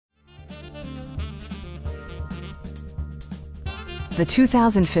the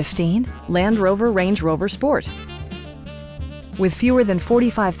 2015 Land Rover Range Rover Sport. With fewer than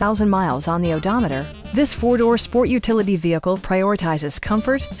 45,000 miles on the odometer, this four-door sport utility vehicle prioritizes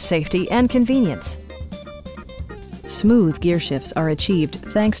comfort, safety, and convenience. Smooth gear shifts are achieved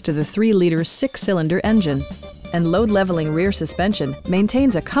thanks to the 3-liter 6-cylinder engine, and load-leveling rear suspension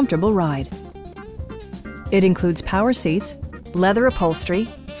maintains a comfortable ride. It includes power seats, leather upholstery,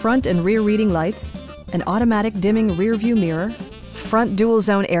 front and rear reading lights, an automatic dimming rear-view mirror, front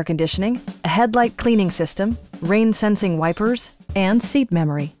dual-zone air conditioning, a headlight cleaning system, rain-sensing wipers, and seat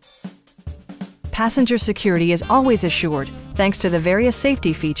memory. Passenger security is always assured thanks to the various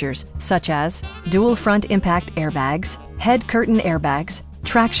safety features such as dual front impact airbags, head curtain airbags,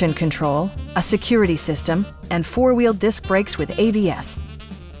 traction control, a security system, and 4-wheel disc brakes with ABS.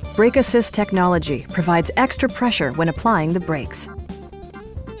 Brake Assist technology provides extra pressure when applying the brakes.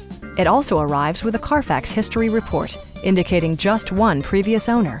 It also arrives with a Carfax history report, indicating just one previous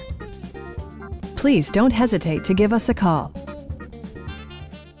owner. Please don't hesitate to give us a call.